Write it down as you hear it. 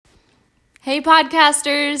Hey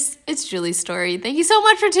podcasters, it's Julie's Story. Thank you so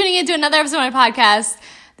much for tuning in to another episode of my podcast.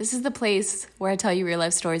 This is the place where I tell you real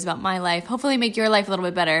life stories about my life, hopefully make your life a little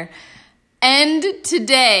bit better. And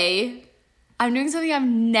today, I'm doing something I've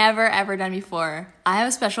never ever done before. I have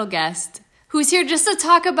a special guest who's here just to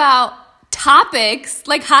talk about topics,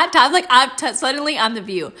 like hot topics, like suddenly on The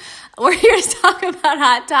View. We're here to talk about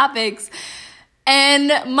hot topics.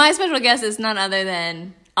 And my special guest is none other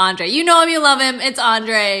than Andre. You know him, you love him, it's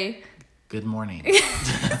Andre. Good morning. It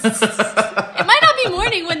might not be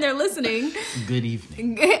morning when they're listening. Good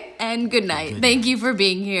evening. And good night. Thank you for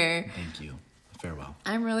being here. Thank you. Farewell.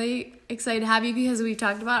 I'm really excited to have you because we've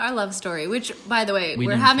talked about our love story, which, by the way,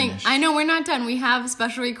 we're didn't having... finish. I know we're not done. We have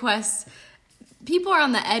special requests. People are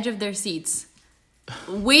on the edge of their seats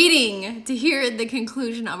waiting to hear the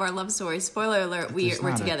conclusion of our love story. Spoiler alert, we're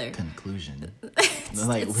not together. A conclusion. It's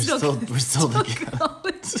we're still together.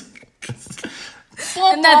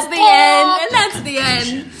 And that's the end. And that's the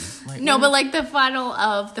end. Like, No, but like the final.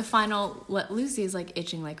 Lucy is like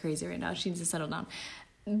itching like crazy right now. She needs to settle down.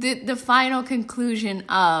 The final conclusion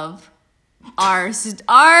of our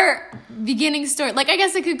beginning story. Like I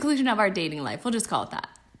guess the conclusion of our dating life. We'll just call it that.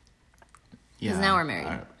 Yeah, now we're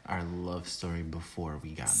married. Our love story before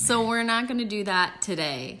we got married. So we're not gonna do that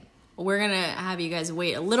today. We're gonna have you guys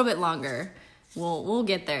wait a little bit longer. We'll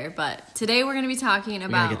get there, but today we're gonna be talking about.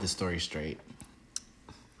 We gotta get the story straight.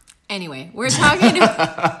 Anyway, we're talking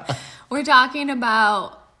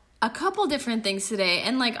about a couple different things today.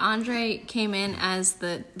 And like Andre came in as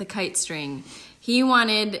the kite string. He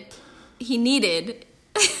needed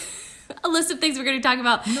a list of things we're going to talk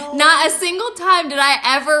about. No. Not a single time did I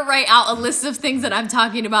ever write out a list of things that I'm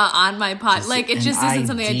talking about on my pod. Like it just isn't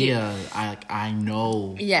something I do. I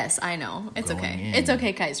know. Yes, I know. It's Going okay. in. It's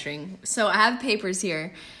okay, kite string. So I have papers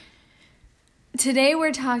here. Today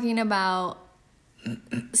we're talking about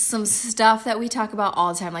some stuff that we talk about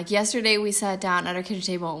all the time. Like yesterday we sat down at our kitchen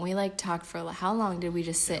table and we like talked for how long did we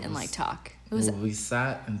just sit and like talk? It was We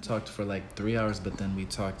sat and talked for like 3 hours, but then we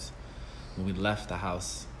talked when we left the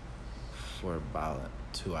house for about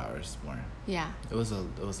 2 hours more. yeah. It was a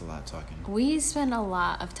lot of talking. We spend a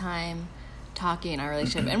lot of time talking in our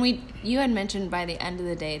relationship. And you had mentioned by the end of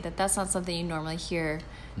the day that that's not something you normally hear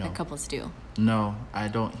No. that couples do. No, I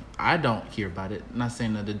don't hear about it. Not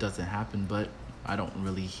saying that it doesn't happen, but I don't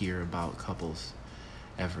really hear about couples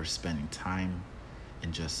ever spending time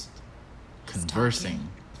and just conversing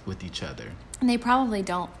with each other. And they probably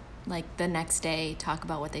don't like the next day talk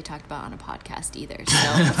about what they talked about on a podcast either.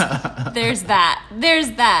 So there's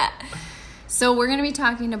that. So we're going to be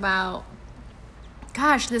talking about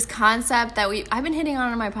this concept that I've been hitting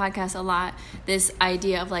on my podcast a lot, this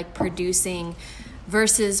idea of like producing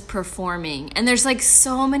versus performing. And there's like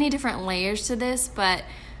so many different layers to this, but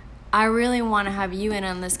I really want to have you in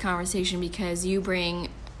on this conversation because you bring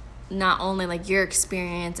not only like your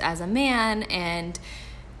experience as a man and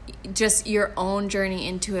just your own journey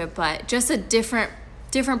into it, but just a different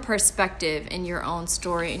perspective in your own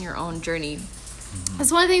story and your own journey. Mm-hmm. That's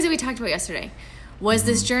one of the things that we talked about yesterday was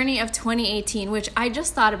this journey of 2018, which I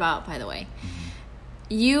just thought about, by the way. Mm-hmm.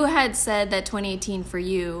 You had said that 2018 for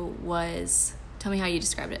you was, tell me how you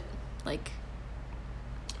described it. Like,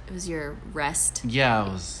 it was your rest.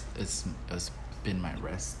 Yeah, it's been my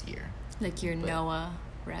rest year. Like your Noah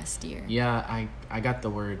rest year. Yeah, I got the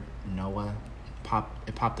word Noah.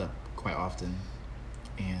 It popped up quite often,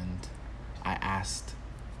 and I asked.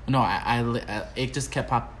 No, it just kept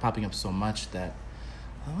popping up so much that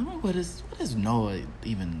I don't know what does Noah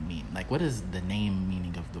even mean? Like, what is the name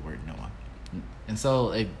meaning of the word Noah? And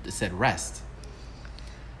so it said rest.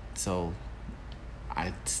 So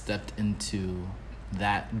I stepped into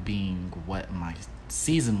that being what my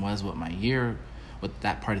season was, what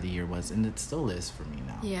that part of the year was, and it still is for me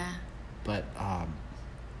now. Yeah. But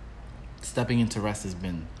stepping into rest has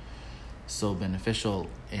been so beneficial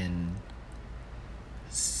in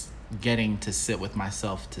getting to sit with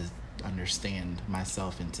myself, to understand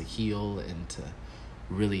myself, and to heal, and to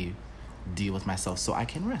really deal with myself so I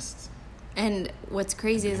can rest. And what's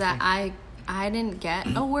crazy is that I didn't get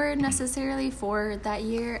a word necessarily for that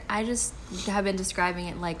year. I just have been describing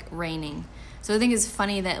it like raining. So I think it's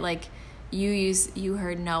funny that like you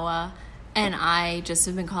heard Noah and I just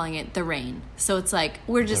have been calling it the rain. So it's like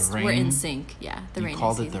we're in sync. Yeah, the rain. You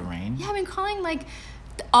called it the rain? Yeah, I've been calling like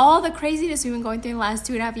all the craziness we've been going through in the last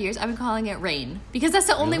 2.5 years. I've been calling it rain because that's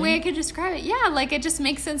the only way I could describe it. Yeah, like it just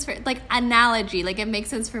makes sense for like analogy. Like it makes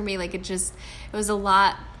sense for me. Like it was a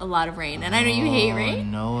lot of rain. And I know you hate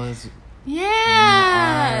rain. Noah's.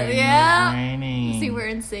 Yeah. Raining. See, we're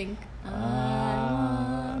in sync. I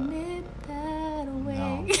want it that way.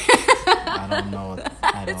 No. I don't know.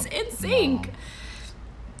 I It's in sync. No.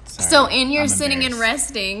 Sorry, So, and you're I'm sitting and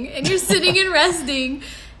embarrassed. resting,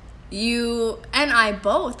 you and I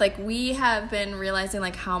both, like, we have been realizing,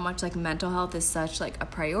 like, how much, like, mental health is such, like, a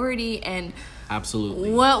priority. And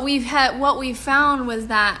Absolutely. what we found was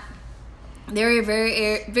that there are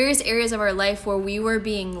various areas of our life where we were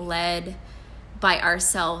being led by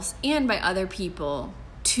ourselves and by other people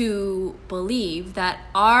to believe that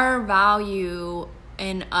our value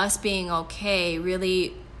and us being okay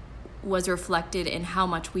really was reflected in how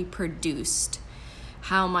much we produced,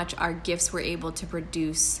 how much our gifts were able to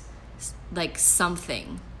produce, like,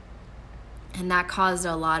 something. And that caused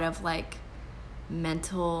a lot of, like,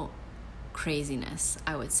 mental craziness,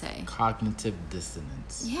 I would say. Cognitive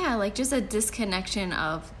dissonance. Yeah, like, just a disconnection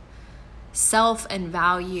of self and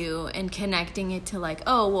value, and connecting it to, like,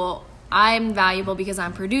 oh, well, I'm valuable because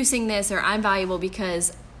I'm producing this, or I'm valuable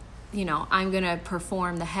because, you know, I'm going to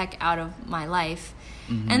perform the heck out of my life.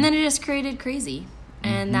 Mm-hmm. And then it just created crazy.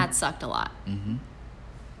 And Mm-hmm. that sucked a lot. Mm-hmm.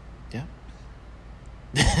 Yeah.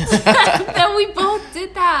 That we both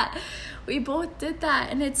did that. We both did that,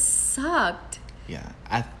 and it sucked. Yeah.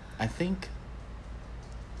 I think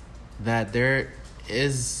that there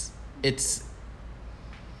is, it's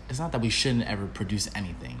not that we shouldn't ever produce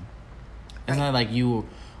anything. It's not like you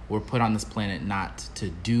were put on this planet not to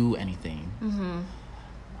do anything. Mm-hmm.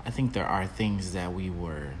 I think there are things that we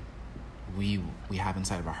have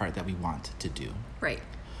inside of our heart that we want to do. Right.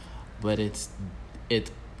 But it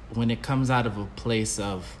when it comes out of a place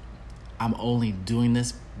of, I'm only doing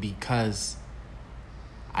this because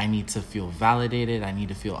I need to feel validated, I need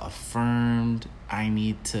to feel affirmed, I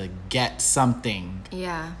need to get something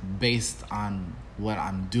Yeah. based on what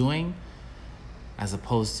I'm doing, as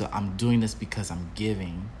opposed to I'm doing this because I'm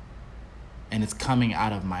giving, and it's coming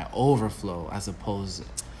out of my overflow, as opposed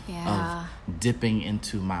Yeah. of dipping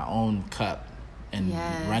into my own cup and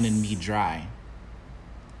Yes. running me dry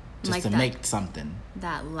just Like to that. make something.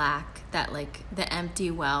 That lack, that, like, the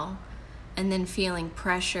empty well, and then feeling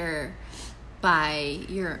pressure by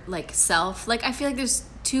your, like, self. Like, I feel like there's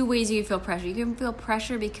two ways you feel pressure. You can feel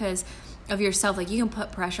pressure because of yourself, like, you can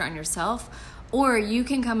put pressure on yourself, or you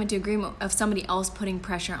can come into agreement of somebody else putting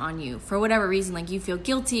pressure on you for whatever reason. Like, you feel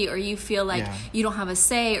guilty, or you feel like you don't have a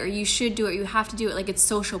say, or you should do it, you have to do it. Like, it's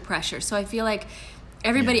social pressure. So I feel like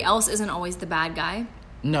everybody else isn't always the bad guy.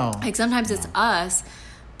 No. Like, sometimes it's us.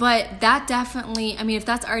 But that definitely, I mean, if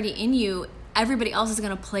that's already in you, everybody else is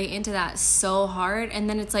going to play into that so hard. And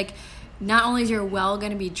then it's like, not only is your well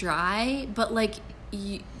going to be dry, but, like,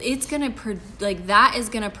 it's going to, that is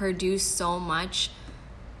going to produce so much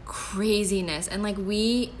craziness. And, like,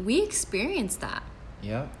 we experienced that.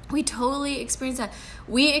 Yeah. We totally experienced that.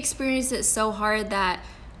 We experienced it so hard that,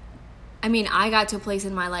 I mean, I got to a place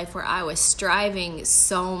in my life where I was striving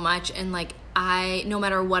so much, and, like, no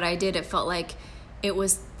matter what I did, it felt like it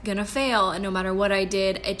was gonna fail, and no matter what I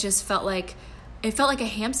did, it just felt like a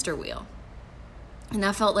hamster wheel, and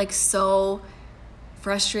that felt like so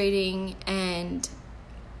frustrating. And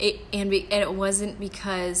it wasn't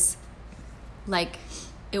because, like,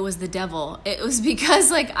 it was the devil. It was because,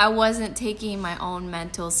 like, I wasn't taking my own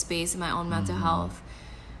mental space and my own mental health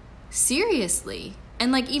seriously.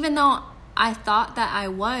 And, like, even though I thought that I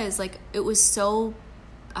was, like, I was so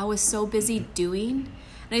busy doing.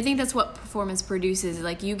 And I think that's what performance produces.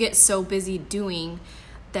 Like, you get so busy doing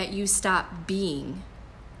that you stop being.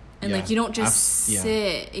 And, like, you don't just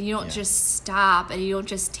sit, and you don't just stop, and you don't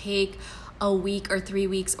just take a week or 3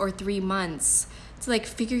 weeks or 3 months to, like,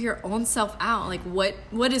 figure your own self out. Like,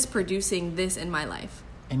 what is producing this in my life?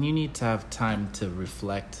 And you need to have time to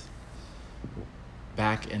reflect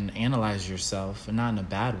back and analyze yourself, and not in a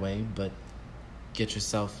bad way, but get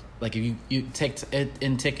yourself, like, if you take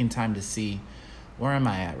taking time to see, where am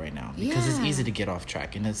I at right now? Because it's easy to get off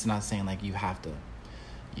track, and it's not saying, like, you have to,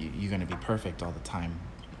 you're gonna be perfect all the time,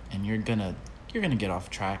 and you're gonna get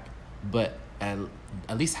off track, but at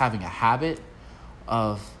least having a habit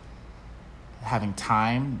of having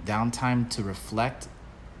downtime to reflect,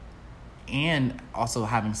 and also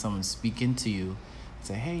having someone speak into you and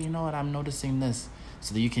say, hey, you know what, I'm noticing this,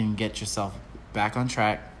 so that you can get yourself back on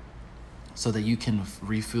track, so that you can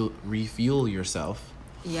refuel yourself.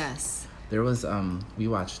 Yes. There was we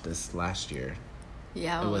watched this last year.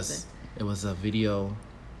 Yeah, what was it? It was a video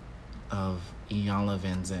of Iyanla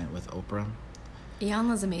Vanzant with Oprah.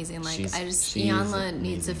 Iyanla's amazing. Like, Iyanla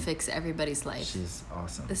needs to fix everybody's life. She's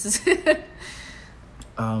awesome. This is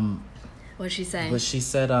What'd she say? But she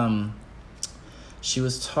said she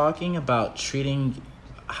was talking about treating,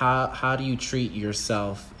 how do you treat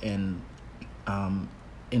yourself in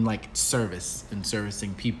like service and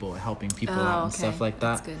servicing people, helping people out and stuff like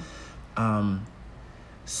that. That's good.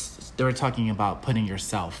 they were talking about putting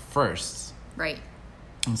yourself first. Right.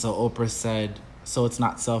 And so Oprah said, so it's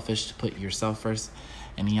not selfish to put yourself first.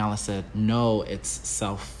 And Iyanla said, no, it's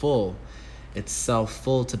self-full. It's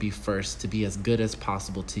self-full to be first, to be as good as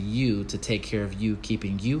possible to you, to take care of you,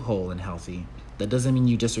 keeping you whole and healthy. That doesn't mean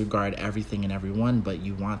you disregard everything and everyone, but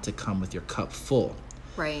you want to come with your cup full.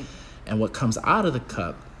 Right. And what comes out of the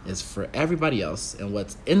cup is for everybody else, and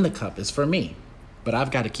what's in the cup is for me. But I've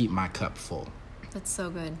got to keep my cup full. That's so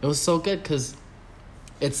good. It was so good because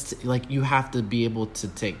it's like you have to be able to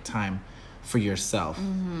take time for yourself.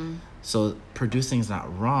 Mm-hmm. So producing is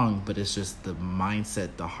not wrong, but it's just the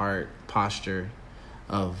mindset, the heart posture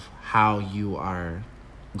of how you are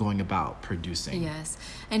going about producing. Yes.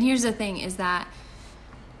 And here's the thing is that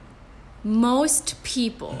most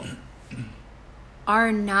people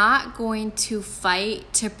are not going to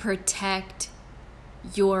fight to protect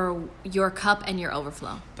your cup and your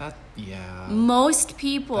overflow. Most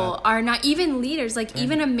people are not, even leaders, like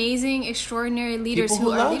even amazing, extraordinary leaders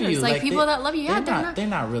who are leaders, like people that love you. Yeah, they're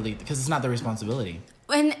not really, because it's not their responsibility.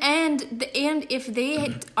 And if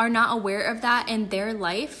they are not aware of that in their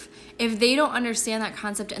life, if they don't understand that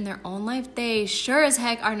concept in their own life, they sure as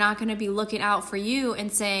heck are not going to be looking out for you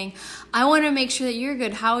and saying, I want to make sure that you're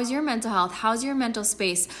good. How is your mental health? How's your mental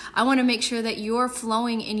space? I want to make sure that you're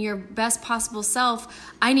flowing in your best possible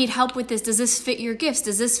self. I need help with this. Does this fit your gifts?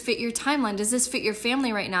 Does this fit your timeline? Does this fit your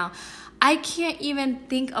family right now? I can't even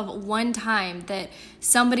think of one time that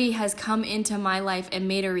somebody has come into my life and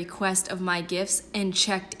made a request of my gifts and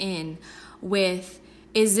checked in with,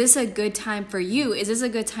 is this a good time for you? Is this a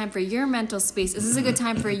good time for your mental space? Is this a good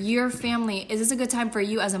time for your family? Is this a good time for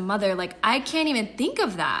you as a mother? Like, I can't even think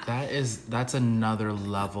of that. That's another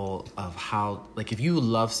level of how, like, if you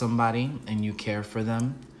love somebody and you care for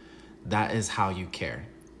them, that is how you care.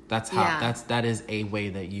 That is a way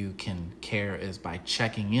that you can care, is by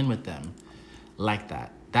checking in with them like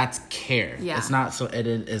that. That's care. Yeah. It's not, so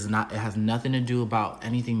it has nothing to do about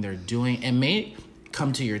anything they're doing. It may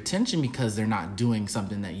come to your attention because they're not doing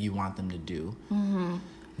something that you want them to do. Mm-hmm.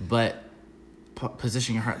 But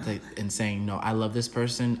position your heart and saying, no, I love this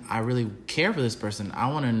person. I really care for this person. I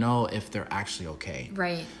want to know if they're actually okay.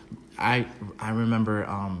 Right. I remember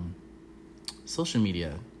social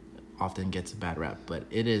media often gets a bad rap, but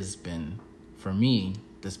it has been, for me,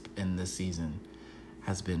 this season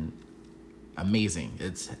has been amazing.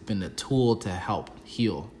 It's been a tool to help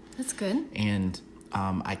heal. That's good. And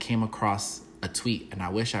I came across a tweet, and I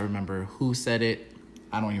wish I remember who said it.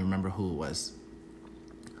 I don't even remember who it was.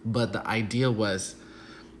 But the idea was,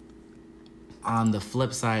 on the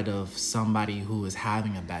flip side of somebody who is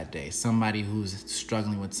having a bad day, somebody who's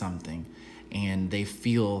struggling with something, and they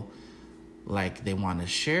feel like they want to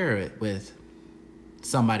share it with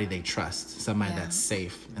somebody they trust, somebody that's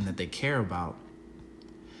safe and that they care about,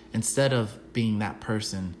 instead of being that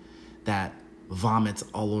person that vomits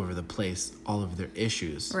all over the place, all of their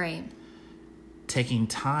issues. Right. Taking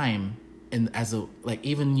time, and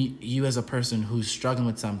even you as a person who's struggling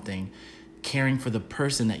with something, caring for the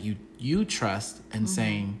person that you trust and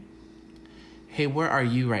saying, hey, where are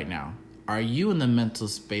you right now? Are you in the mental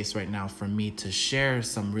space right now for me to share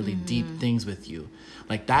some really deep things with you?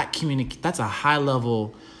 Like that that's a high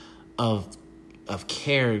level of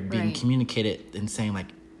care being communicated, and saying like,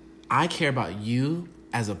 I care about you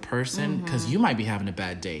as a person because you might be having a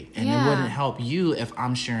bad day, and it wouldn't help you if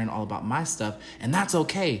I'm sharing all about my stuff, and that's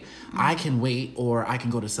okay. I can wait, or I can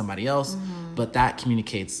go to somebody else, but that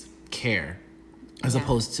communicates care as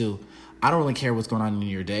opposed to, I don't really care what's going on in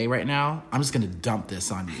your day right now. I'm just going to dump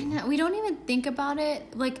this on you. I know. We don't even think about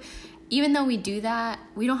it. Like, even though we do that,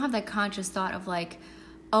 we don't have that conscious thought of like,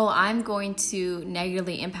 oh, I'm going to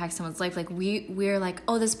negatively impact someone's life. Like, we're like,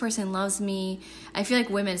 oh, this person loves me. I feel like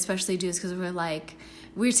women especially do this because we're like,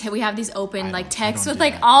 we have these open like texts with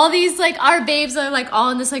like all these like our babes are like all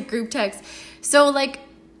in this like group text. So like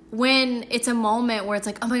when it's a moment where it's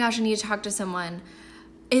like, oh my gosh, I need to talk to someone,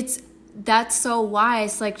 that's so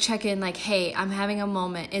wise, like check in like, hey, I'm having a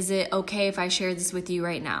moment. Is it okay if I share this with you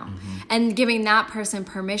right now? And giving that person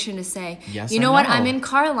permission to say, yes, you know what, I'm in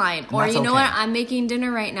car line, or you know what, I'm making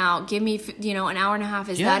dinner right now. Give me, an hour and a half.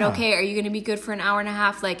 Is that okay? Are you going to be good for an hour and a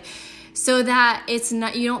half? Like, so that it's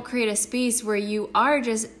not, you don't create a space where you are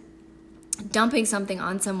just dumping something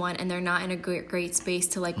on someone and they're not in a great space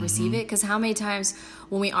to like receive it. Because how many times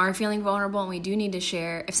when we are feeling vulnerable and we do need to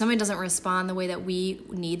share, if somebody doesn't respond the way that we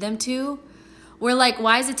need them to, we're like,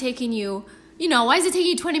 why is it taking you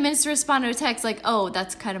 20 minutes to respond to a text? Like, oh,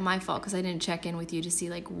 that's kind of my fault because I didn't check in with you to see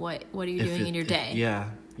like what are you doing in your day. Yeah.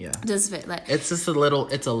 Does fit like it's just a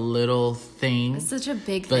little thing. It's such a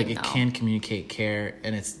big but thing. Like it can communicate care,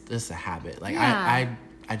 and it's just a habit. Like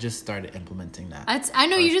I I just started implementing that. I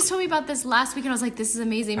know you just told me about this last week, and I was like, this is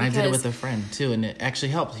amazing. Because I did it with a friend too, and it actually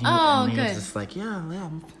helped. Good. And he was just like, yeah,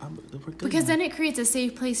 we're good. Because then it creates a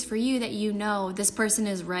safe place for you that you know this person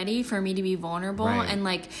is ready for me to be vulnerable, and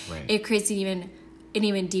like it creates an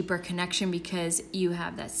even deeper connection because you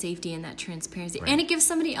have that safety and that transparency, and it gives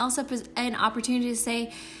somebody else an opportunity to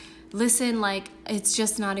say, listen, like, it's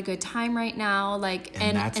just not a good time right now, like,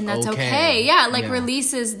 and that's okay. Yeah, like,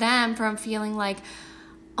 releases them from feeling like,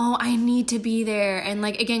 oh, I need to be there. And,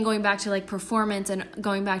 like, again, going back to, like, performance and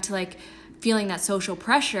going back to, like, feeling that social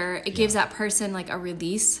pressure, it gives that person, like, a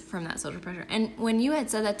release from that social pressure. And when you had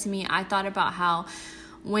said that to me, I thought about how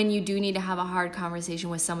when you do need to have a hard conversation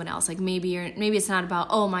with someone else, like maybe it's not about,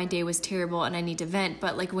 oh, my day was terrible and I need to vent,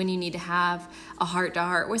 but like when you need to have a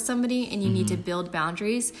heart-to-heart with somebody and you need to build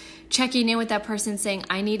boundaries, checking in with that person saying,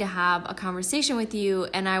 I need to have a conversation with you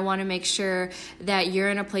and I want to make sure that you're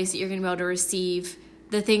in a place that you're going to be able to receive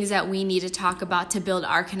the things that we need to talk about to build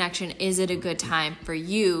our connection. Is it a good time for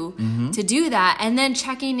you to do that? And then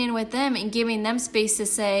checking in with them and giving them space to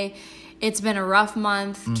say, it's been a rough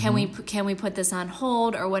month. Can we put this on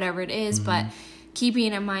hold or whatever it is? But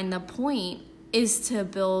keeping in mind the point is to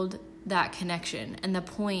build that connection, and the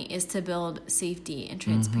point is to build safety and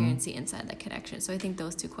transparency inside that connection. So I think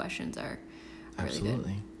those two questions are really good.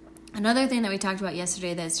 Another thing that we talked about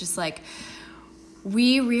yesterday that's just like,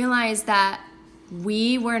 we realized that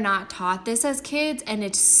we were not taught this as kids, and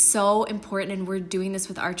it's so important, and we're doing this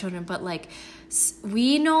with our children, but like,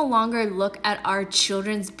 we no longer look at our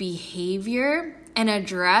children's behavior and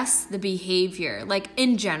address the behavior, like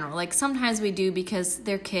in general. Like sometimes we do because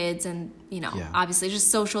they're kids and, you know, obviously just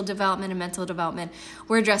social development and mental development,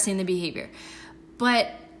 we're addressing the behavior.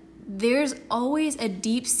 But there's always a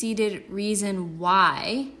deep-seated reason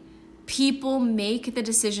why people make the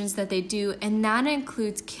decisions that they do, and that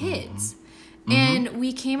includes kids. And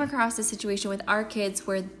we came across a situation with our kids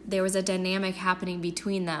where there was a dynamic happening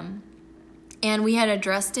between them. And we had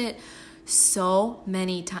addressed it so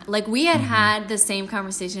many times. Like, we had had the same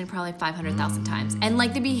conversation probably 500,000 times. And,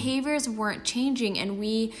 like, the behaviors weren't changing. And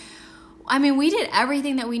we did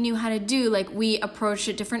everything that we knew how to do. Like, we approached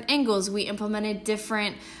it different angles. We implemented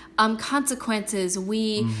different consequences.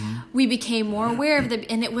 We became more aware of them.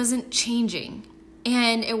 And it wasn't changing.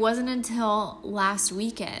 And it wasn't until last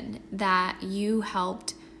weekend that you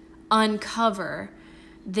helped uncover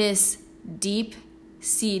this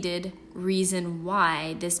deep-seated reason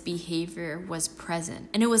why this behavior was present.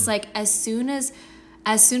 And it was like, as soon as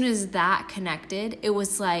that connected, it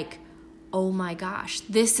was like, oh my gosh,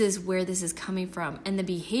 this is where this is coming from. And the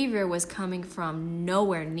behavior was coming from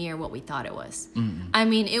nowhere near what we thought it was. I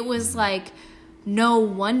mean, it was like, no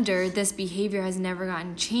wonder this behavior has never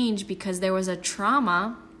gotten changed, because there was a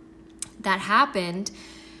trauma that happened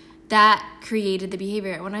that created the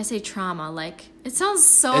behavior. When I say trauma, like, it sounds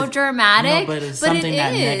so dramatic, but it's something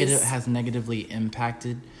that has negatively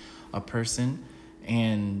impacted a person,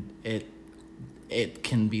 and it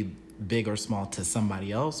can be big or small to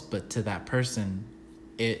somebody else, but to that person,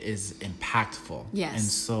 it is impactful. Yes. And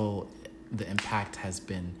so the impact has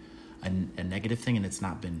been a negative thing, and it's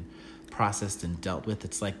not been processed and dealt with.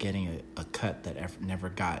 It's like getting a cut that never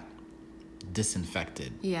got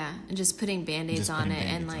disinfected. Yeah, and just putting Band-Aids on it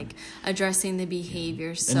and like addressing the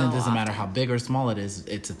behavior so and it doesn't matter often. how big or small it is,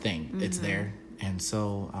 it's a thing. It's there. And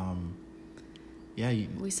so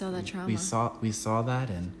we saw that trauma. We saw that.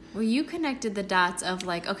 And well, you connected the dots of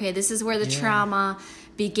like, okay, this is where the trauma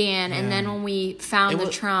began, and then when we found the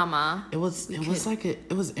trauma, it was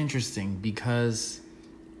interesting because,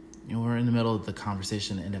 you know, we're in the middle of the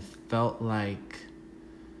conversation, and it felt like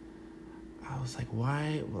I was like,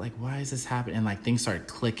 why is this happening? And like things started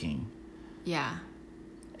clicking. Yeah.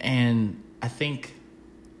 And I think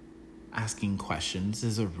asking questions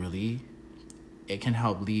it can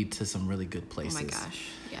help lead to some really good places. Oh my gosh.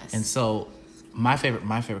 Yes. And so my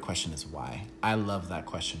favorite question is why. I love that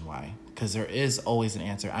question, why? Because there is always an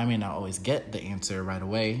answer. I may not always get the answer right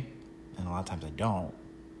away, and a lot of times I don't.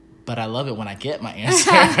 But I love it when I get my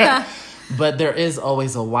answer. But there is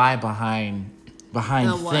always a why behind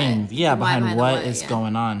things. Yeah, behind what is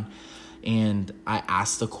going on. And I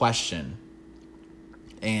asked the question,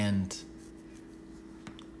 and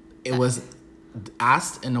it was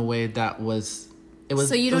asked in a way that was.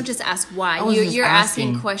 So you don't just ask why. You're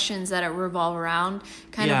asking questions that revolve around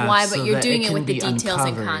kind of why, but you're doing it with the details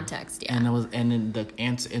and context. Yeah. And then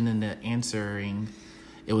the answering,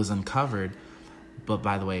 it was uncovered. But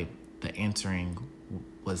by the way, the answering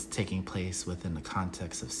was taking place within the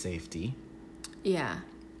context of safety. Yeah.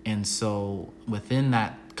 And so within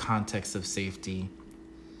that context of safety,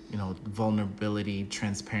 you know, vulnerability,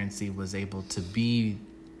 transparency was able to be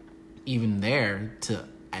even there to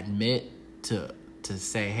admit to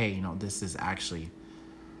say, hey, you know, this is actually,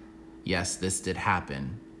 yes, this did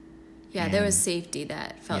happen. Yeah, there was safety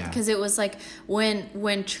that felt, because it was like when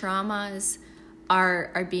traumas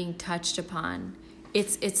are being touched upon,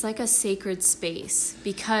 it's like a sacred space,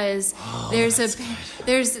 because there's a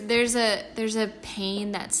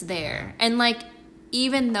pain that's there. And like,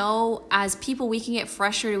 even though as people we can get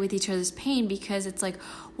frustrated with each other's pain, because it's like,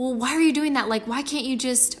 well, why are you doing that? Like, why can't you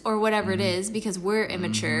just, or whatever it is, because we're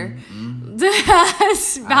immature. About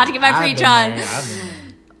to get my preach on.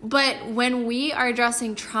 But when we are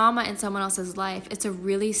addressing trauma in someone else's life, it's a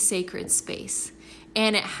really sacred space,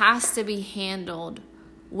 and it has to be handled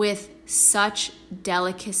with such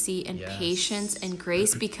delicacy and patience and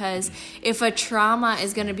grace, because if a trauma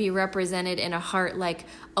is going to be represented in a heart like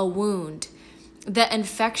a wound, the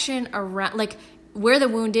infection around, like where the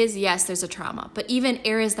wound is, yes, there's a trauma, but even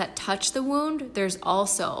areas that touch the wound, there's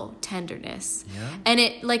also tenderness. And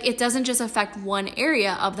it doesn't just affect one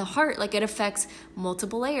area of the heart, like it affects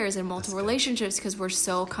multiple layers and multiple relationships, because we're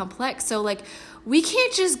so complex. So like, we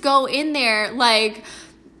can't just go in there like,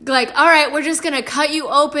 all right, we're just gonna cut you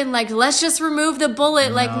open, like let's just remove the bullet.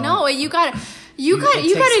 No. Like, no, it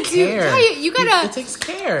takes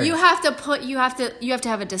care. You have to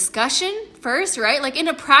have a discussion first, right? Like in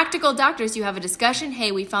a practical doctors, you have a discussion.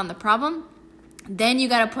 Hey, we found the problem. Then you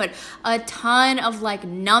got to put a ton of like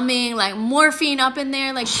numbing, like morphine up in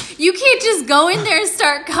there. Like, you can't just go in there and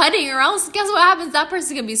start cutting, or else guess what happens? That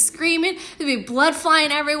person's going to be screaming. There'll be blood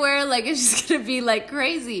flying everywhere. Like, it's just going to be like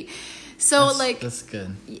crazy. So that's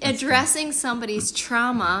good. Addressing somebody's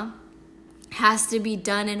trauma has to be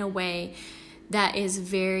done in a way that is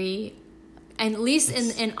very, at least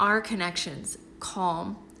in our connections,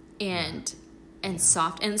 calm and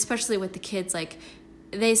soft. And especially with the kids, like,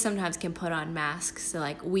 they sometimes can put on masks. So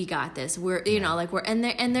like, we got this. We're, you know, like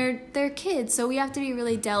they're kids. So we have to be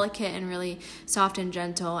really delicate and really soft and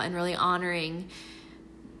gentle and really honoring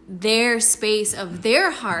their space of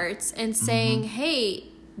their hearts and saying, hey,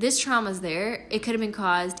 this trauma's there. It could have been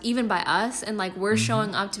caused even by us. And like, we're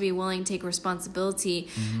showing up to be willing to take responsibility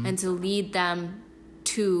and to lead them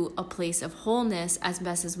to a place of wholeness as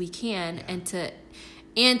best as we can, and to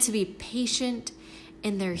be patient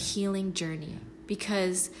in their healing journey,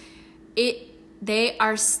 because they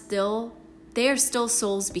are still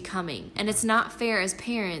souls becoming, and it's not fair as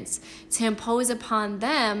parents to impose upon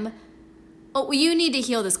them, oh, you need to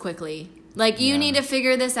heal this quickly. Like, you need to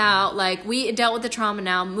figure this out. Like, we dealt with the trauma,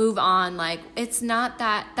 now move on. Like, it's not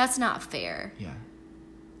that's not fair. Yeah.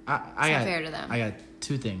 It's not fair to them. I got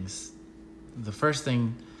two things. The first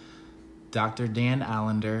thing, Dr. Dan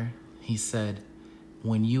Allender, he said,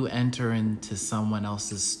 when you enter into someone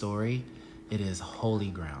else's story, it is holy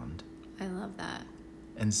ground. I love that.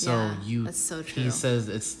 And so that's so true. He says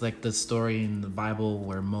it's like the story in the Bible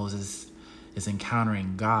where Moses is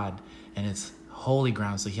encountering God, and it's holy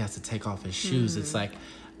ground, so he has to take off his shoes. It's like,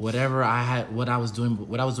 what I was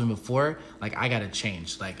doing before, like, I gotta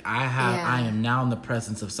change. Like, I am now in the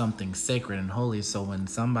presence of something sacred and holy. So when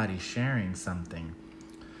somebody's sharing something,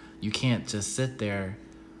 you can't just sit there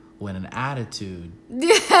with an attitude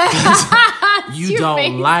you don't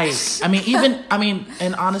face. Like.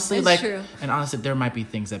 And honestly, it's like, true. And honestly, there might be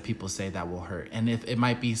things that people say that will hurt, and if it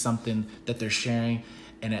might be something that they're sharing,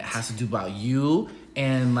 and it has to do about you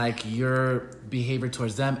and like your behavior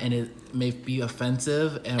towards them, and it may be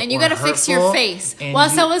offensive and you gotta fix your face while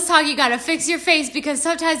someone's talking. You gotta fix your face, because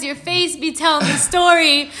sometimes your face be telling the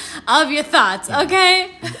story of your thoughts.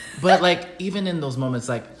 Okay. But like, even in those moments,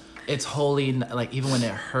 like, it's holy. Like, even when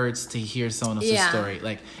it hurts to hear someone else's story,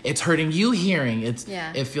 like, it's hurting you hearing it,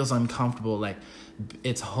 it feels uncomfortable. Like,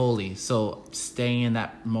 it's holy. So staying in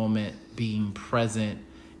that moment, being present,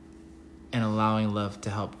 and allowing love to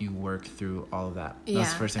help you work through all of that.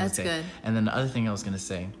 That's the first thing I would say. Good. And then the other thing I was going to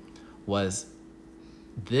say was,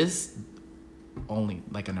 this only,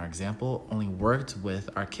 like in our example, only worked with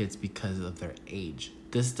our kids because of their age.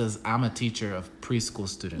 I'm a teacher of preschool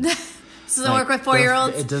students. This doesn't work with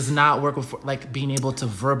 4-year-olds? It does not work with, like, being able to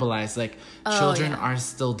verbalize. Like, children are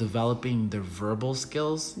still developing their verbal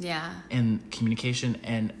skills and communication.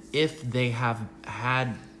 And if they have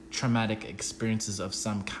had traumatic experiences of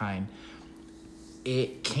some kind,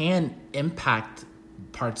 it can impact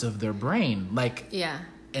parts of their brain. Like,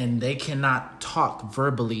 and they cannot talk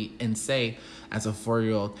verbally and say, as a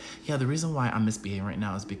 4-year-old, yeah, the reason why I'm misbehaving right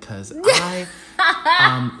now is because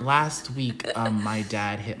last week my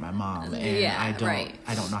dad hit my mom, and I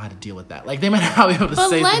don't know how to deal with that. Like, they might not be able to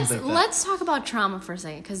say things like that. Let's talk about trauma for a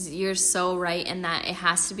second, because you're so right in that it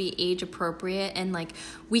has to be age appropriate, and like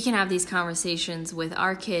we can have these conversations with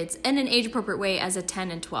our kids in an age appropriate way as a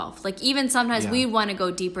 10 and 12. Like, even sometimes we want to go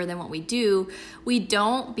deeper than what we do. We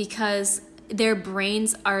don't, because their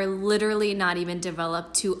brains are literally not even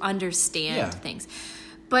developed to understand things.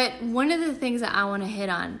 But one of the things that I want to hit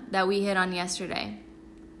on, that we hit on yesterday,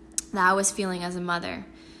 that I was feeling as a mother,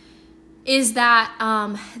 is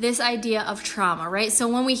that this idea of trauma, right? So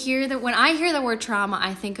when I hear the word trauma,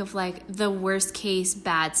 I think of like the worst case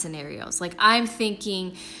bad scenarios. Like, I'm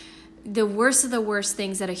thinking the worst of the worst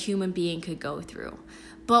things that a human being could go through.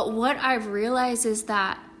 But what I've realized is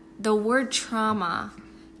that the word trauma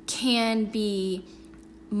can be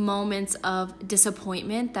moments of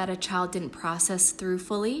disappointment that a child didn't process through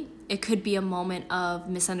fully. It could be a moment of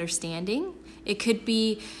misunderstanding. It could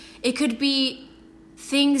be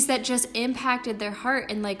things that just impacted their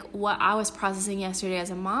heart. And like, what I was processing yesterday as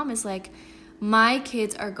a mom is like, my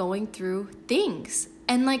kids are going through things.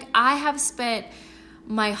 And like, I have spent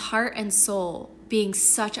my heart and soul being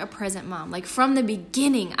such a present mom. Like, from the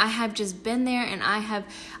beginning, I have just been there, and I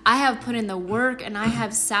have put in the work, and I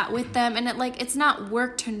have sat with them, and it's not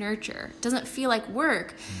work to nurture. It doesn't feel like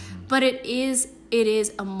work, but it is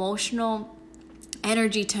emotional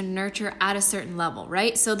energy to nurture at a certain level,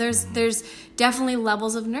 right? So there's definitely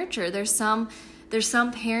levels of nurture. There's some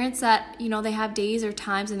parents that, you know, they have days or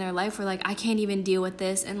times in their life where like, I can't even deal with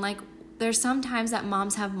this, and like, there's sometimes that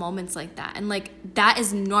moms have moments like that. And like, that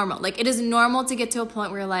is normal. Like, it is normal to get to a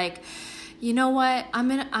point where you're like, you know what?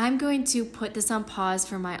 I'm going to put this on pause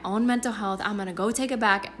for my own mental health. I'm going to go take a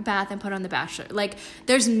bath and put on The Bachelor. Like,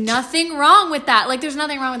 there's nothing wrong with that. Like, there's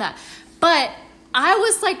nothing wrong with that. But I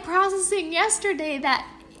was like processing yesterday that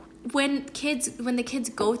when the kids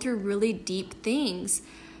go through really deep things,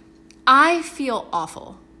 I feel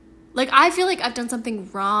awful. Like, I feel like I've done something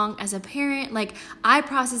wrong as a parent. Like, I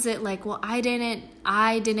process it like, well, I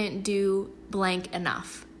didn't do blank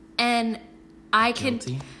enough. And I can...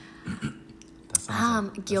 Guilty? Guilty. That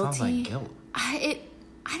sounds like guilt. I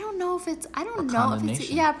don't know if it's...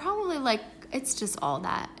 Yeah, probably like, it's just all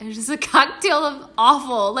that. It's just a cocktail of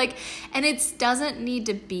awful. Like, and it doesn't need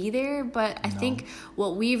to be there, but I think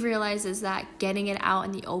what we've realized is that getting it out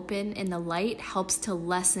in the open, in the light, helps to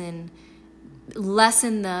lessen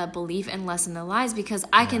the belief and lessen the lies, because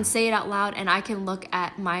I can say it out loud, and I can look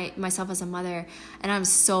at myself as a mother, and I'm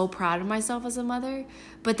so proud of myself as a mother.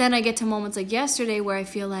 But then I get to moments like yesterday where I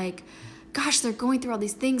feel like, gosh, they're going through all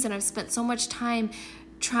these things, and I've spent so much time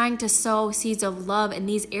trying to sow seeds of love in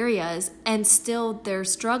these areas, and still they're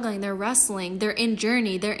struggling, they're wrestling, they're in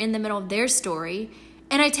journey, they're in the middle of their story,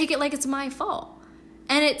 and I take it like it's my fault.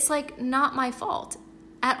 And it's like not my fault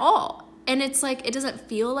at all. And it's like, it doesn't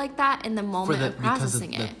feel like that in the moment of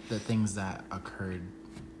processing it. The things that occurred,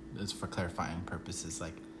 is for clarifying purposes,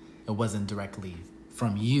 like, it wasn't directly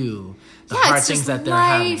from you, the hard things that they're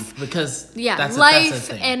having, because that's life, that's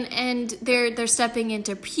a thing. and they're stepping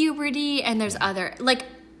into puberty, and there's other, like,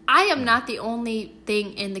 I am not the only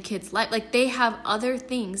thing in the kid's life. Like, they have other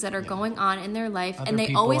things that are going on in their life, and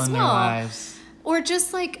they always will. Or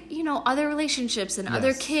just like, you know, other relationships and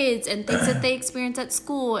other kids and things that they experience at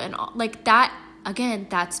school, and like that, again,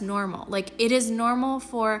 that's normal. Like, it is normal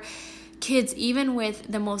for kids, even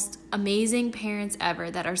with the most amazing parents ever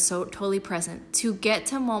that are so totally present, to get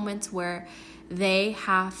to moments where they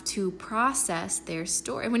have to process their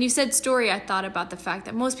story. When you said story, I thought about the fact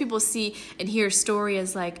that most people see and hear story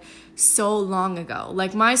as like so long ago.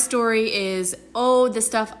 Like, my story is, the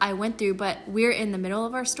stuff I went through, but we're in the middle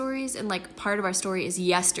of our stories, and like part of our story is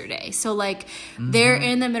yesterday. So like they're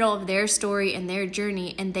in the middle of their story and their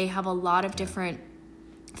journey, and they have a lot of different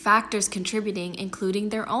factors contributing, including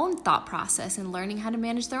their own thought process and learning how to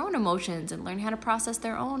manage their own emotions and learning how to process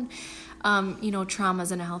their own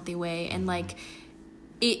traumas in a healthy way. And like,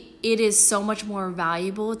 it is so much more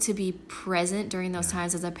valuable to be present during those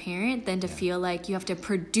times as a parent than to feel like you have to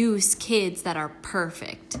produce kids that are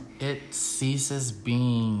perfect. It ceases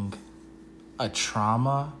being a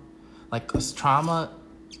trauma. Like, trauma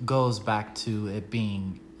goes back to it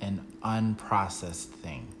being an unprocessed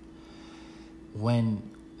thing.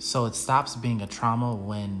 So it stops being a trauma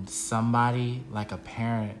when somebody, like a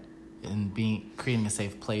parent, creating a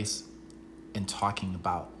safe place and talking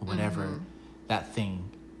about whatever that thing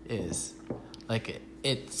is. Like,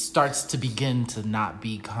 it starts to begin to not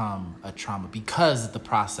become a trauma, because the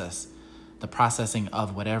process the processing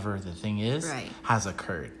of whatever the thing is has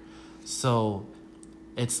occurred. So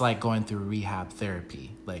it's like going through rehab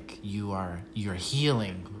therapy. Like you're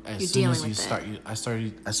healing as soon as you start. As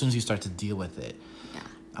soon as you start to deal with it.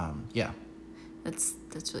 Yeah. That's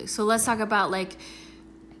really. So let's talk about like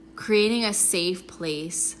creating a safe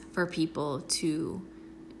place for people to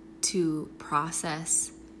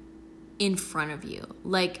process in front of you.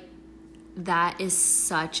 Like that is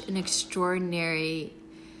such an extraordinary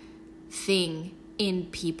thing in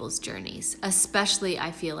people's journeys, especially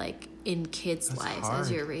I feel like in kids' lives hard.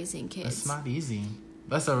 As you're raising kids. It's not easy.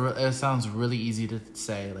 It sounds really easy to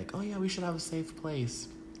say, like, oh yeah, we should have a safe place.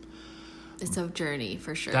 It's a journey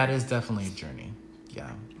for sure. That is definitely a journey.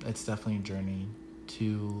 Yeah, it's definitely a journey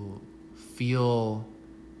to feel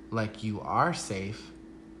like you are safe.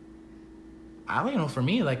 I don't know, for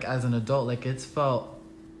me, like as an adult, like it's felt,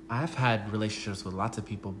 I've had relationships with lots of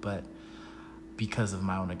people, but because of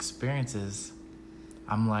my own experiences,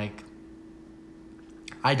 I'm like,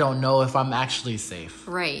 I don't know if I'm actually safe.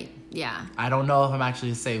 Right. Yeah. I don't know if I'm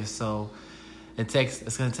actually safe. So it's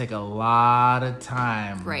going to take a lot of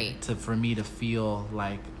time for me to feel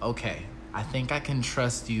like, okay, I think I can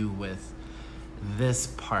trust you with this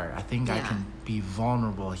part. I think I can be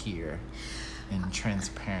vulnerable here and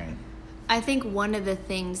transparent. I think one of the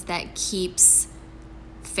things that keeps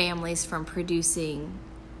families from producing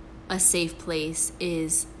a safe place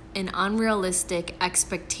is an unrealistic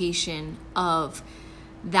expectation of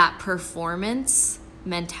that performance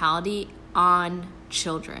mentality on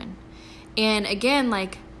children. And again,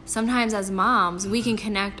 like sometimes as moms, we can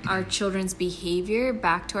connect our children's behavior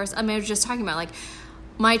back to us. I mean, I was just talking about like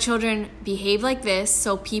my children behave like this,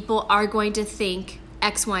 so people are going to think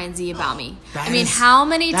X, Y, and Z about me. How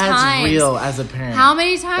many times? That's real as a parent. How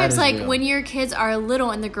many times, like real. When your kids are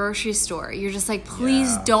little in the grocery store, you're just like,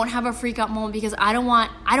 please don't have a freak out moment because I don't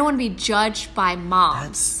want to be judged by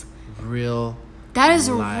moms. That's real. That is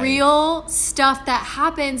real stuff that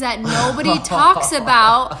happens that nobody talks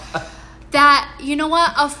about. That, you know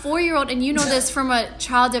what, a 4-year-old, and you know this from a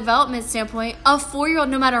child development standpoint, a 4-year-old,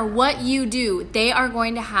 no matter what you do, they are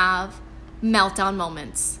going to have meltdown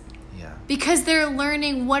moments. Yeah. Because they're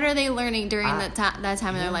learning, what are they learning during that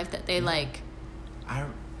time in their life that they like?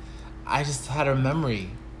 I just had a memory.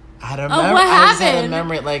 What happened? I just had a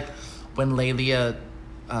memory, like when Laylia,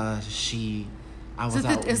 I was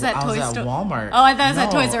at Walmart. Oh, I thought it was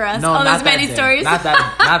at Toys R Us. No, there's many stories. Not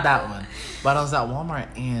that one. But I was at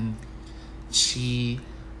Walmart and she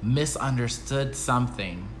misunderstood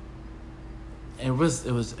something. It was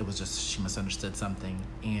just she misunderstood something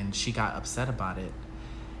and she got upset about it.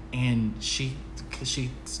 And she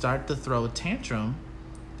started to throw a tantrum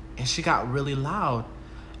and she got really loud.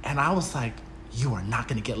 And I was like, you are not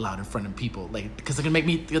going to get loud in front of people, like, because they're going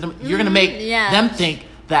to you're going to make them think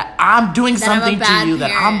that I'm doing something to you, parent.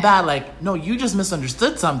 That I'm bad. Like, no, you just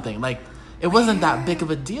misunderstood something. Like, it wasn't that big of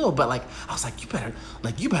a deal, but like, I was like, you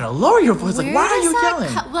better lower your voice. Like, why are you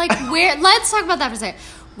yelling? Let's talk about that for a second.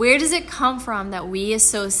 Where does it come from that we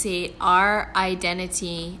associate our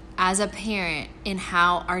identity as a parent in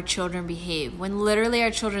how our children behave when literally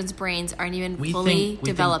our children's brains aren't even fully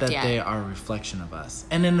developed yet? We think that they are a reflection of us.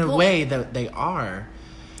 And in a way that they are,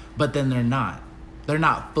 but then they're not. They're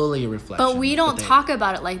not fully a reflection. But we don't talk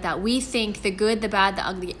about it like that. We think the good, the bad, the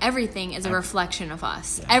ugly, everything is a reflection of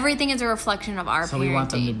us. Yeah. Everything is a reflection of our parenting. So we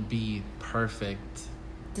want them to be perfect.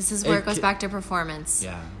 This is where it goes back to performance.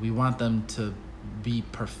 Yeah. We want them to be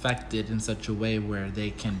perfected in such a way where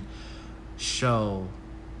they can show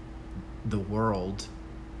the world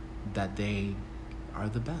that they are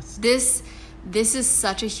the best. This is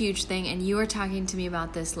such a huge thing, and you were talking to me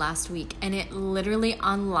about this last week, and it literally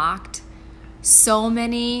unlocked so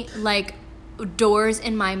many like doors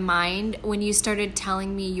in my mind when you started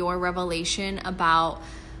telling me your revelation about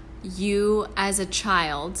you as a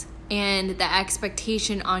child and the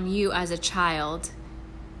expectation on you as a child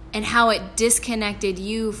and how it disconnected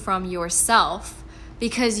you from yourself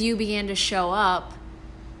because you began to show up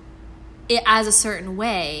as a certain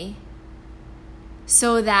way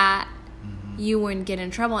so that you wouldn't get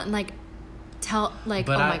in trouble. And my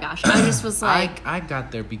gosh, I just was like, I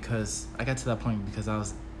got there because I got to that point because I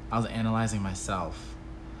was analyzing myself.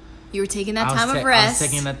 You were taking that time of rest. I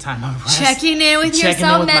was taking that time of rest. Checking in with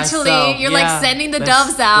yourself mentally. You're like sending the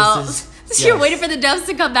doves out. You're waiting for the doves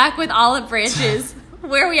to come back with olive branches.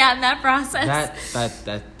 Where are we at in that process?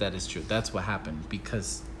 That is true. That's what happened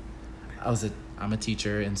because I'm a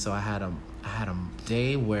teacher, and so I had a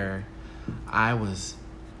day where I was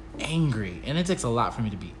angry, and it takes a lot for me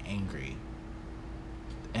to be angry.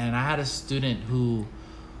 And I had a student who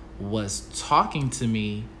was talking to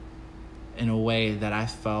me in a way that I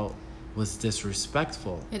felt was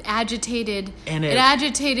disrespectful. It agitated. And it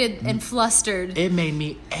agitated and flustered. It made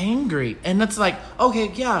me angry. And it's like,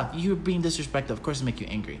 okay, yeah, you're being disrespectful. Of course it make you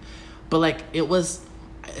angry. But like,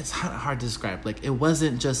 it's hard to describe. Like, it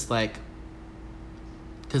wasn't just like,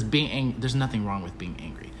 because being angry, there's nothing wrong with being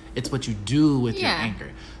angry. It's what you do with your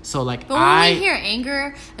anger. So like, but when we hear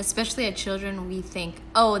anger, especially at children, we think,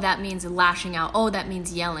 oh, that means lashing out. Oh, that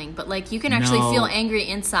means yelling. But like, you can actually feel angry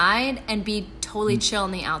inside and be totally chill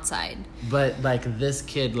on the outside. But like, this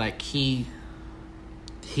kid, like, he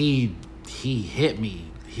hit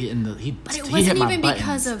me. But it wasn't even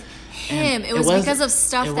because of him. It was because of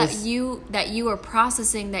stuff that you were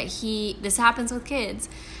processing. This happens with kids.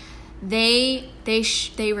 They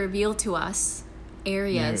reveal to us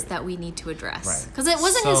areas that we need to address, because it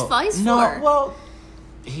wasn't his fault. No, well,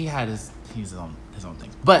 he had his own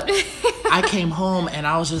thing. But I came home and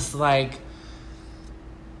I was just like,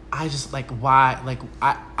 why? Like,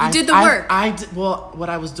 I did the work. Well,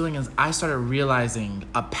 what I was doing is I started realizing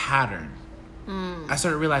a pattern. The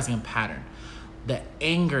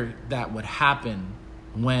anger that would happen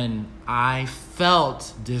when I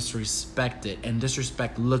felt disrespected, and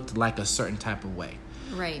disrespect looked like a certain type of way.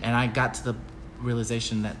 Right. And I got to the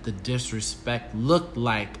realization that the disrespect looked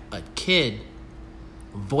like a kid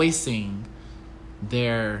voicing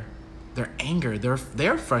their anger,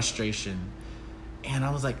 their frustration. And I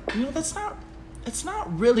was like, it's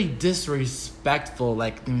not really disrespectful.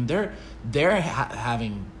 Like, I mean, they're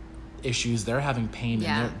having issues, they're having pain,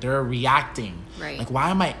 and they're reacting. Right. Like, why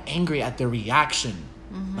am I angry at their reaction?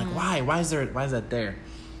 Mm-hmm. Like, why is that there?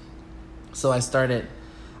 So I started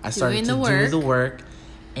to do the work.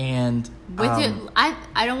 And with it,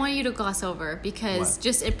 I don't want you to gloss over, because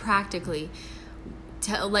just it practically,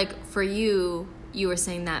 like, for you were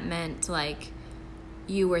saying that meant like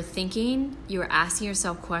you were thinking, you were asking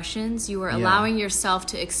yourself questions, you were allowing yourself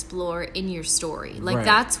to explore in your story. Like,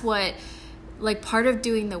 that's what, like, part of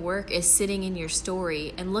doing the work is sitting in your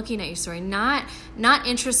story and looking at your story, not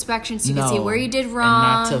introspection, so you can see where you did wrong,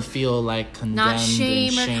 and not to feel like condemned, not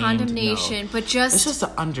shame or condemnation, but it's just to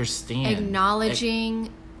understand, acknowledging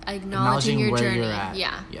your where journey. You're at.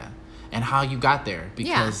 Yeah, and how you got there,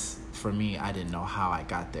 because for me, I didn't know how I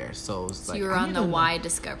got there, so it was like, you were on the why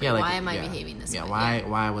discovery. Like, why am I behaving this way?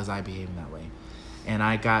 Why was I behaving that way? And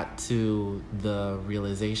I got to the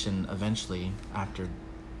realization eventually, after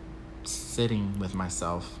sitting with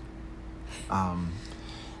myself,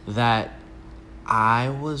 that I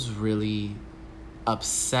was really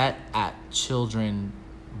upset at children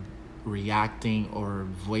reacting or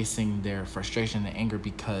voicing their frustration and anger,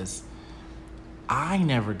 because I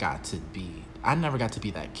never got to be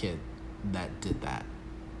that kid that did that,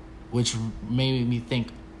 which made me think,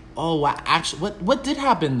 oh, what did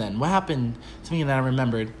happen then? What happened to me? And then I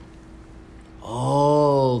remembered,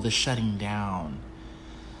 the shutting down.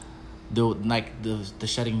 The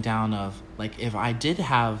shutting down of, like, if I did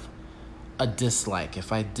have a dislike,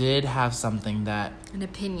 if I did have something that an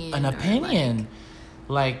opinion,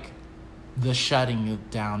 like the shutting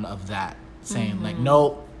down of that, saying like,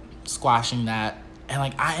 nope, squashing that. And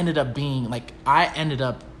like, I ended up being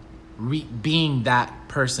being that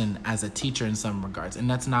person as a teacher in some regards, and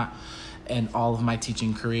that's not in all of my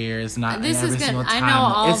teaching career. It's not this in every is good. single time. I know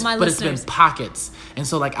all of my but listeners. It's been pockets. And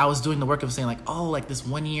so like, I was doing the work of saying like, oh, like this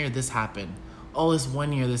 1 year this happened. Oh, this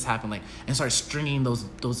 1 year this happened. Like, and start stringing those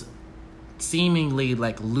seemingly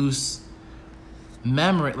like loose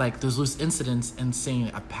memory, like those loose incidents, and seeing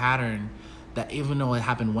a pattern that even though it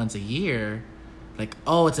happened once a year, like,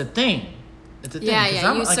 oh, it's a thing. It's a thing.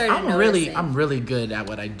 Yeah. You started noticing. I'm really good at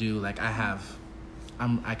what I do. Like, I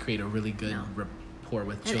create a really good rapport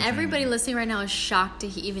with children. And everybody listening right now is shocked to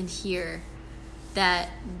even hear that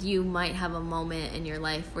you might have a moment in your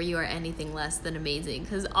life where you are anything less than amazing.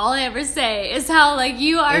 Because all I ever say is how, like,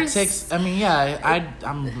 you are.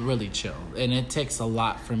 I'm really chill, and it takes a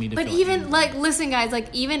lot for me to. But feel even like, listen, guys,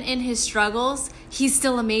 like, even in his struggles, he's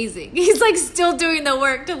still amazing. He's like still doing the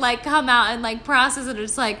work to like come out and like process it.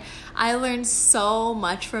 It's like, I learned so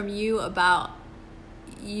much from you about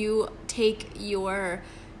you take your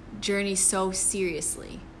journey so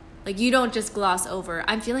seriously. Like, you don't just gloss over,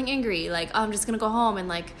 I'm feeling angry, like, oh, I'm just gonna go home and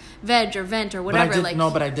like veg or vent or whatever.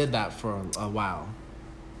 But I did that for a while.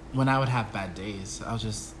 When I would have bad days,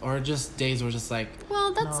 just days were just like,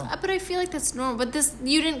 well, but I feel like that's normal. But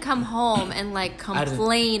you didn't come home and like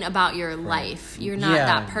complain about your life. You're not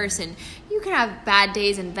that person. You can have bad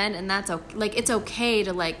days and vent, and that's okay. Like, it's okay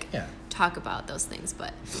to like talk about those things.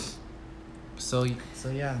 But so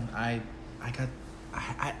yeah, I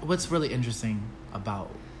what's really interesting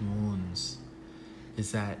about wounds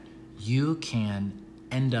is that you can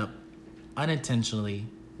end up unintentionally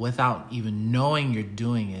without even knowing you're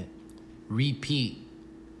doing it, repeat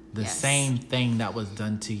the same thing that was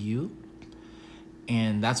done to you.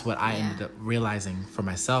 And that's what I ended up realizing for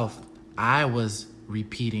myself. I was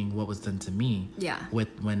repeating what was done to me.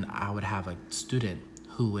 When I would have a student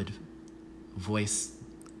who would voice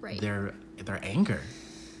their anger.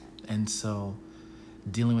 And so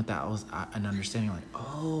dealing with that was an understanding like,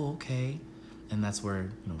 oh, okay. And that's where,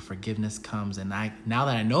 forgiveness comes. And now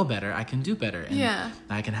that I know better, I can do better. And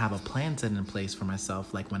I can have a plan set in place for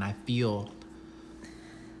myself. Like when I feel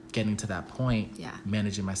getting to that point,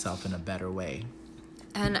 managing myself in a better way.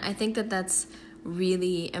 And I think that that's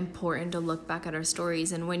really important to look back at our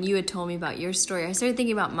stories. And when you had told me about your story, I started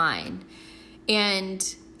thinking about mine.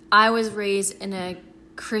 And I was raised in a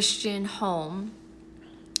Christian home.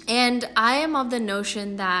 And I am of the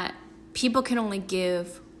notion that people can only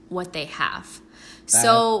give what they have.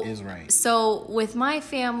 That is right. So with my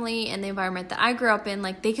family and the environment that I grew up in,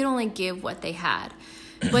 like they could only give what they had.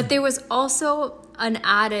 But there was also an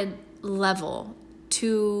added level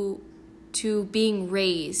to being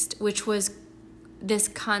raised, which was this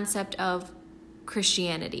concept of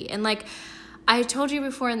Christianity. And like I told you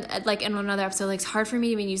before in another episode, like it's hard for me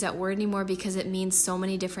to even use that word anymore because it means so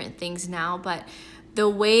many different things now. But the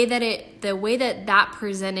way that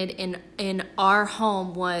presented in our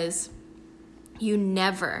home was you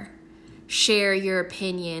never share your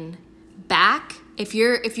opinion back. If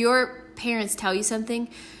your parents tell you something,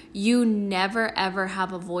 you never ever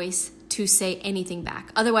have a voice to say anything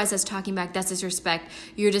back. Otherwise, that's talking back. That's disrespect.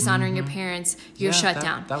 You're dishonoring your parents. You're shut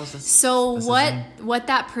down. What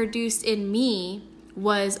that produced in me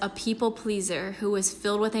was a people pleaser who was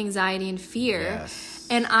filled with anxiety and fear. Yes.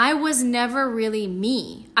 And I was never really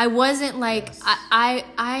me. I wasn't like,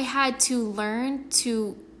 I had to learn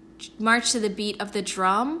to march to the beat of the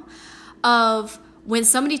drum of when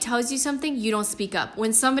somebody tells you something, you don't speak up.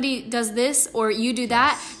 When somebody does this or you do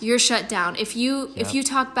that, you're shut down. If you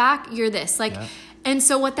talk back, you're this. And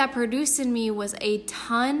so what that produced in me was a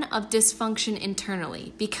ton of dysfunction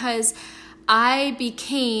internally because I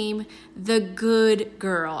became the good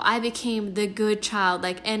girl. I became the good child.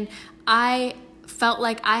 And I felt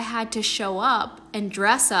like I had to show up and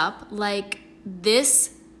dress up like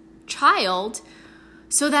this child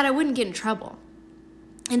so that I wouldn't get in trouble.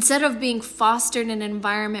 Instead of being fostered in an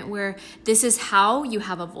environment where this is how you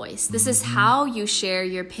have a voice, this is how you share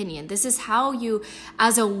your opinion, this is how you,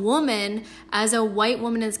 as a woman, as a white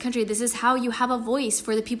woman in this country, this is how you have a voice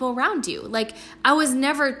for the people around you. Like, I was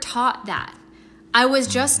never taught that. I was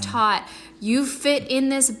just taught, you fit in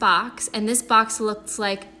this box, and this box looks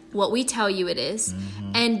like what we tell you it is,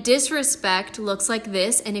 and disrespect looks like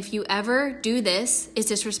this, and if you ever do this, it's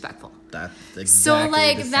disrespectable. That's exactly so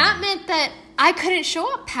the same. that meant that I couldn't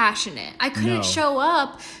show up passionate. I couldn't show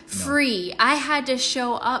up free. I had to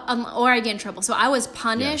show up or I get in trouble. So I was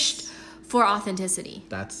punished for authenticity.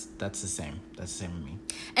 That's the same. That's the same with me.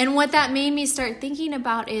 And what that made me start thinking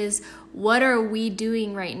about is, what are we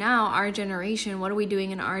doing right now, our generation? What are we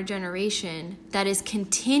doing in our generation that is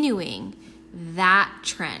continuing that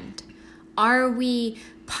trend? Are we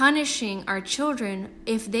punishing our children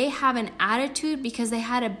if they have an attitude because they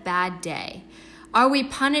had a bad day? Are we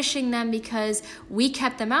punishing them because we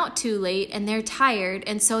kept them out too late and they're tired,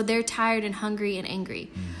 and so they're tired and hungry and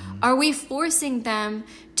angry? Are we forcing them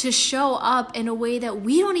to show up in a way that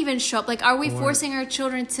we don't even show up? Like, are we forcing our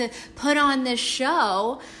children to put on this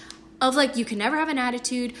show of like, you can never have an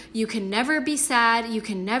attitude, you can never be sad, you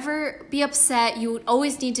can never be upset, you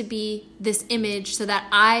always need to be this image so that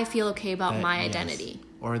I feel okay about my identity?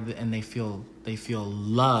 And they feel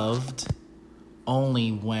loved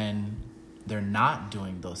only when they're not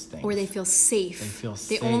doing those things. Or they feel safe.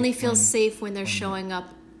 They only feel safe when they're showing up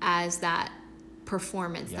as that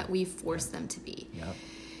performance that we force them to be. Yep.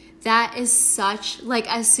 That is such,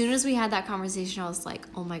 like, as soon as we had that conversation, I was like,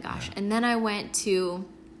 oh my gosh. Yeah. And then I went to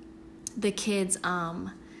the kids'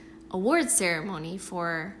 awards ceremony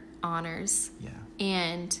for honors. Yeah.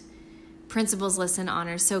 And principals list and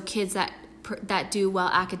honors. So kids that do well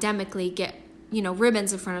academically get,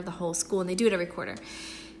 ribbons in front of the whole school, and they do it every quarter.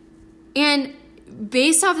 And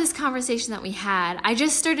based off this conversation that we had, I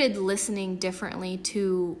just started listening differently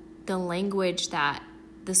to the language that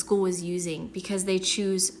the school was using, because they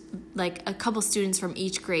choose like a couple students from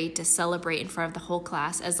each grade to celebrate in front of the whole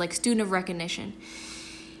class as like student of recognition.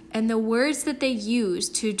 And the words that they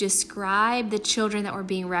used to describe the children that were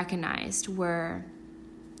being recognized were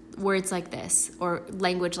words like this, or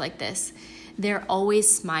language like this. They're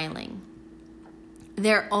always smiling.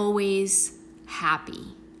 They're always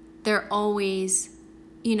happy. They're always,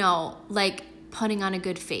 like putting on a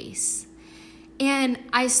good face. And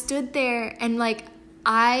I stood there and like,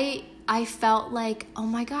 I felt like, oh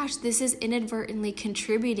my gosh, this is inadvertently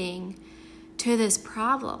contributing to this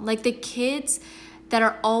problem. Like the kids that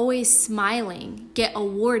are always smiling get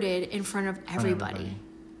awarded in front of everybody.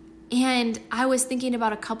 And I was thinking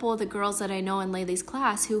about a couple of the girls that I know in Laylee's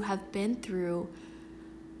class who have been through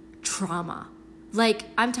trauma. Like,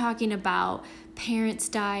 I'm talking about parents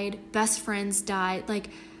died, best friends died. Like,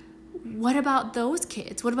 what about those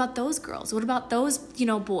kids? What about those girls? What about those,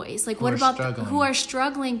 boys? Like, what about who are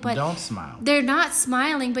struggling? But don't smile. They're not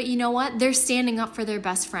smiling, but you know what? They're standing up for their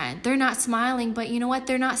best friend. They're not smiling, but you know what?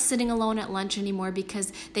 They're not sitting alone at lunch anymore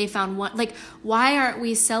because they found one. Like, why aren't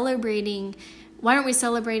we celebrating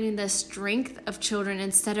the strength of children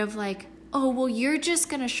instead of like, oh, well, you're just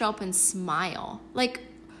going to show up and smile? Like,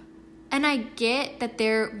 and I get that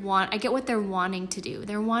I get what they're wanting to do.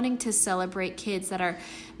 They're wanting to celebrate kids that are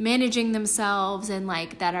managing themselves and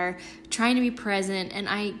like that are trying to be present. And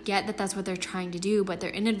I get that that's what they're trying to do, but they're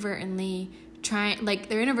inadvertently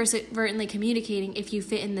communicating, if you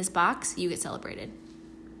fit in this box, you get celebrated.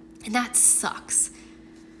 And that sucks.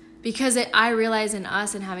 Because I realize in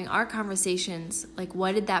us and having our conversations, like,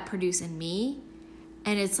 what did that produce in me?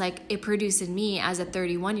 And it's like, it produced in me as a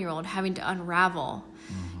 31-year-old having to unravel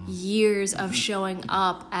years of showing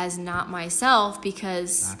up as not myself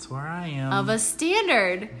because that's where I am of a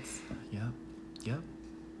standard. Yep.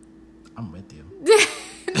 I'm with you.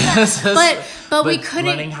 but we couldn't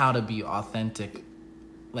learning how to be authentic.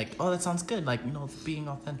 Like, oh, that sounds good. Like, being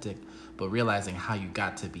authentic, but realizing how you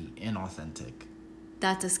got to be inauthentic.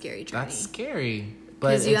 That's a scary journey. That's scary.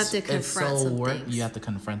 But you have to confront some things. You have to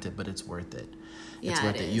confront it, but it's worth it. Yeah, it's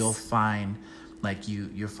worth it. You'll find, like,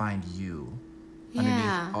 you'll find you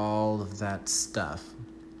underneath all of that stuff.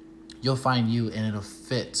 You'll find you, and it'll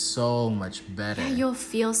fit so much better. Yeah, you'll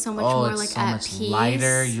feel so much more like at peace. So much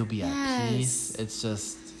lighter. You'll be at peace. It's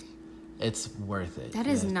just, it's worth it. That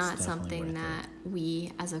is not something that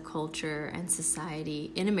we as a culture and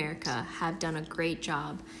society in America have done a great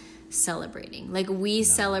job celebrating. Like, we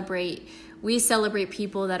celebrate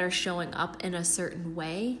people that are showing up in a certain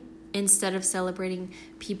way instead of celebrating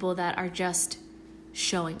people that are just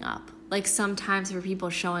showing up. Like, sometimes for people,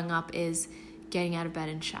 showing up is getting out of bed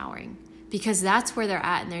and showering because that's where they're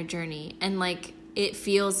at in their journey. And like, it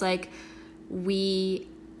feels like we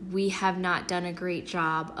have not done a great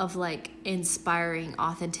job of like inspiring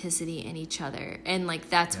authenticity in each other. And like,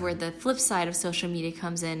 that's where the flip side of social media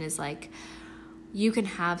comes in, is like, you can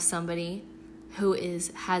have somebody who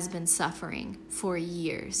has been suffering for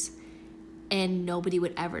years and nobody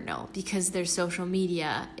would ever know because their social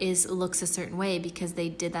media looks a certain way because they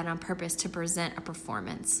did that on purpose to present a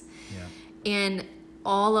performance. Yeah. And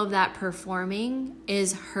all of that performing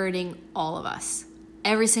is hurting all of us,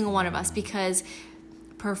 every single one of us, because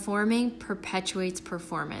performing perpetuates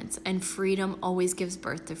performance, and freedom always gives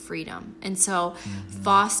birth to freedom. And so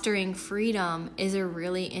fostering freedom is a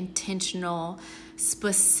really intentional,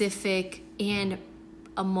 specific, and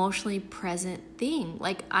emotionally present thing.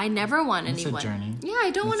 Like, I never want anyone. It's a journey. Yeah,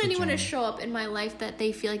 I don't want anyone to show up in my life that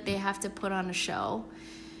they feel like they have to put on a show.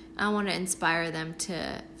 I want to inspire them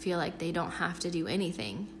to feel like they don't have to do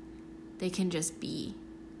anything. They can just be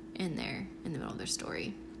in the middle of their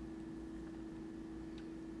story.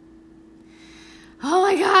 Oh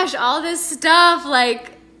my gosh, all this stuff,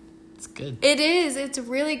 like, it's good. It is. It's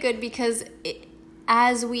really good because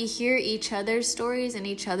as we hear each other's stories and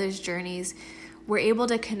each other's journeys, we're able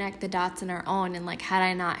to connect the dots in our own. And like, had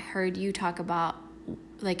I not heard you talk about,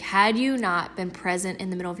 like, had you not been present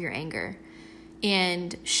in the middle of your anger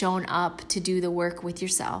and shown up to do the work with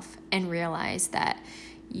yourself and realize that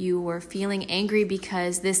you were feeling angry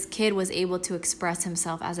because this kid was able to express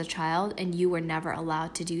himself as a child and you were never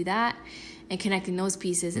allowed to do that, and connecting those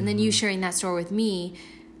pieces, and then you sharing that story with me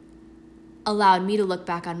allowed me to look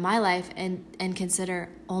back on my life and consider,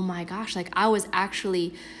 oh my gosh, like, I was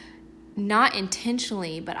actually not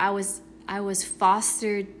intentionally, but I was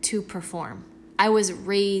fostered to perform. I was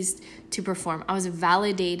raised to perform. I was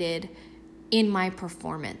validated in my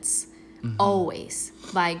performance, always,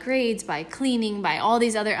 by grades, by cleaning, by all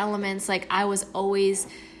these other elements. Like, I was always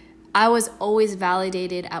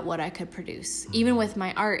validated at what I could produce. Even with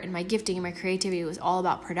my art and my gifting and my creativity, it was all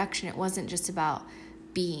about production. It wasn't just about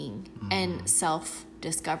being and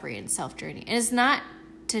self-discovery and self-journey. And it's not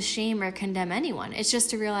to shame or condemn anyone. It's just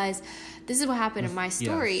to realize this is what happened in my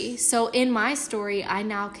story. Yes. So in my story, I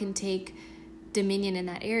now can take dominion in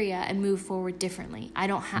that area and move forward differently. I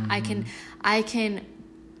don't have. I can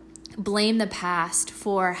blame the past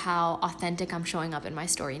for how authentic I'm showing up in my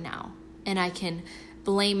story now, and I can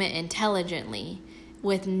blame it intelligently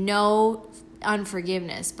with no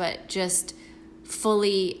unforgiveness, but just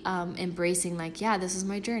fully embracing like, yeah, this is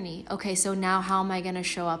my journey. Okay, so now how am I going to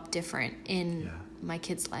show up different in my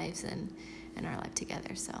kids' lives and our life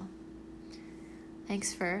together? So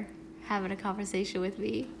thanks for having a conversation with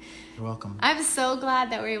me. You're welcome. I'm so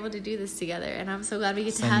glad that we're able to do this together, and I'm so glad we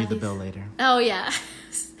get to have you the bill later. Oh yeah.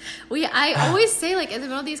 I always say, like, in the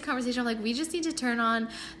middle of these conversations, I'm like, we just need to turn on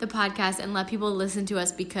the podcast and let people listen to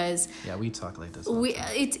us, because we talk like this.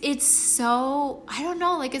 It's so, I don't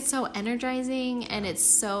know, like, it's so energizing and it's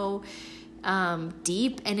so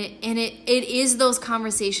deep, and it is those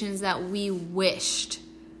conversations that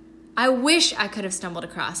I wish I could have stumbled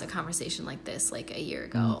across a conversation like this like a year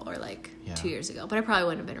ago or like 2 years ago, but I probably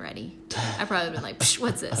wouldn't have been ready. I probably would have been like,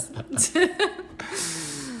 what's this?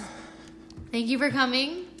 Thank you for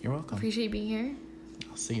coming. You're welcome. Appreciate you being here.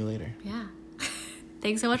 I'll see you later. Yeah.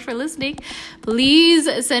 Thanks so much for listening.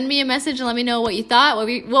 Please send me a message and let me know what you thought.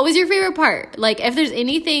 What was your favorite part? Like, if there's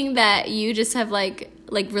anything that you just have like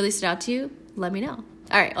really stood out to you, let me know.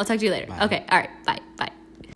 All right. I'll talk to you later. Bye. Okay. All right. Bye. Bye.